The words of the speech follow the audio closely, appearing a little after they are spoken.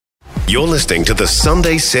You're listening to the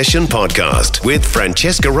Sunday Session podcast with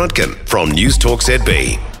Francesca Rudkin from News Talk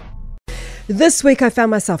ZB. This week I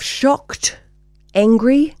found myself shocked,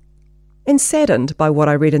 angry and saddened by what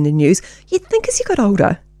I read in the news. You'd think as you got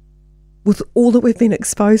older, with all that we've been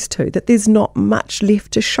exposed to, that there's not much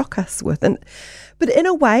left to shock us with. But in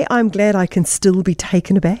a way, I'm glad I can still be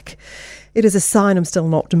taken aback. It is a sign I'm still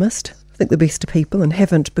an optimist. Think the best of people and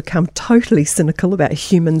haven't become totally cynical about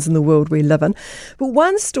humans and the world we live in. But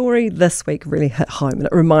one story this week really hit home, and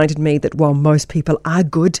it reminded me that while most people are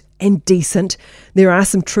good and decent, there are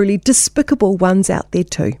some truly despicable ones out there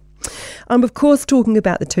too. I'm of course talking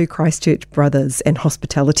about the two Christchurch brothers and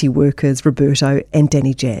hospitality workers, Roberto and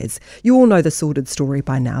Danny Jazz. You all know the sordid story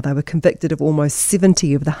by now. They were convicted of almost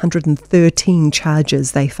 70 of the 113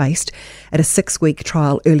 charges they faced at a 6-week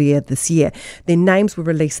trial earlier this year. Their names were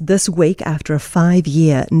released this week after a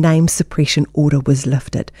 5-year name suppression order was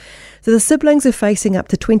lifted. So the siblings are facing up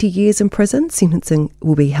to 20 years in prison. Sentencing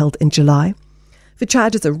will be held in July for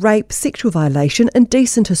charges of rape, sexual violation,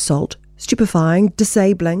 indecent assault, stupefying,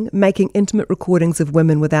 disabling, making intimate recordings of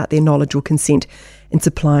women without their knowledge or consent, and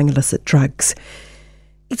supplying illicit drugs.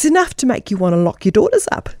 It's enough to make you want to lock your daughters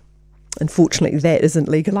up. Unfortunately, that isn't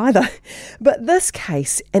legal either. But this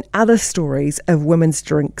case and other stories of women's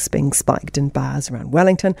drinks being spiked in bars around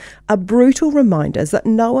Wellington are brutal reminders that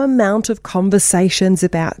no amount of conversations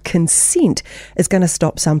about consent is going to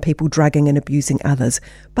stop some people drugging and abusing others.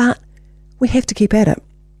 But we have to keep at it.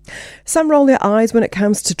 Some roll their eyes when it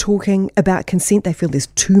comes to talking about consent. They feel there's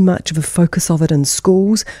too much of a focus of it in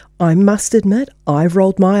schools. I must admit, I've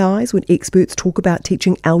rolled my eyes when experts talk about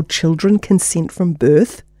teaching our children consent from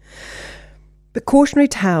birth. But cautionary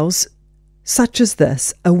tales such as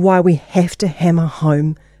this are why we have to hammer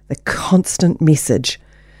home the constant message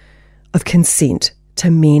of consent to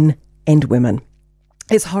men and women.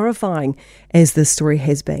 As horrifying as this story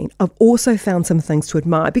has been, I've also found some things to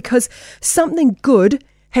admire, because something good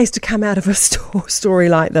has to come out of a story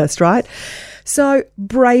like this, right? So,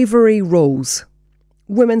 bravery rules.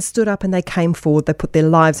 Women stood up and they came forward. They put their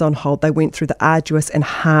lives on hold. They went through the arduous and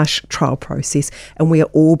harsh trial process, and we are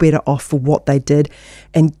all better off for what they did.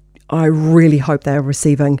 And I really hope they are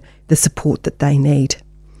receiving the support that they need.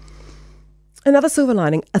 Another silver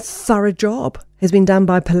lining, a thorough job has been done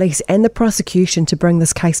by police and the prosecution to bring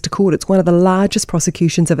this case to court. It's one of the largest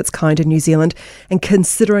prosecutions of its kind in New Zealand, and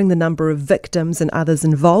considering the number of victims and others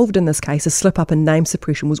involved in this case, a slip-up in name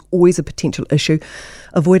suppression was always a potential issue.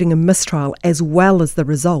 Avoiding a mistrial as well as the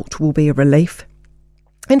result will be a relief.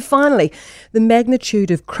 And finally, the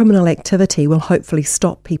magnitude of criminal activity will hopefully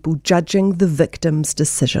stop people judging the victims'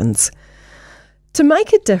 decisions. To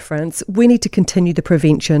make a difference, we need to continue the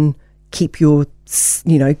prevention, keep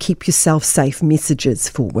yourself safe messages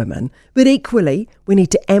for women. But equally, we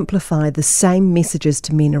need to amplify the same messages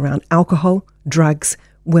to men around alcohol, drugs,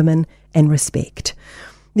 women, and respect.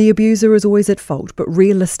 The abuser is always at fault, but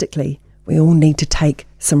realistically, we all need to take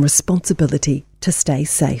some responsibility to stay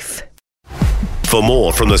safe. For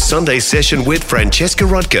more from the Sunday Session with Francesca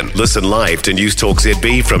Rudkin, listen live to News Talk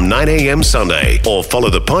ZB from 9 a.m. Sunday, or follow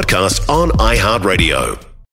the podcast on iHeartRadio.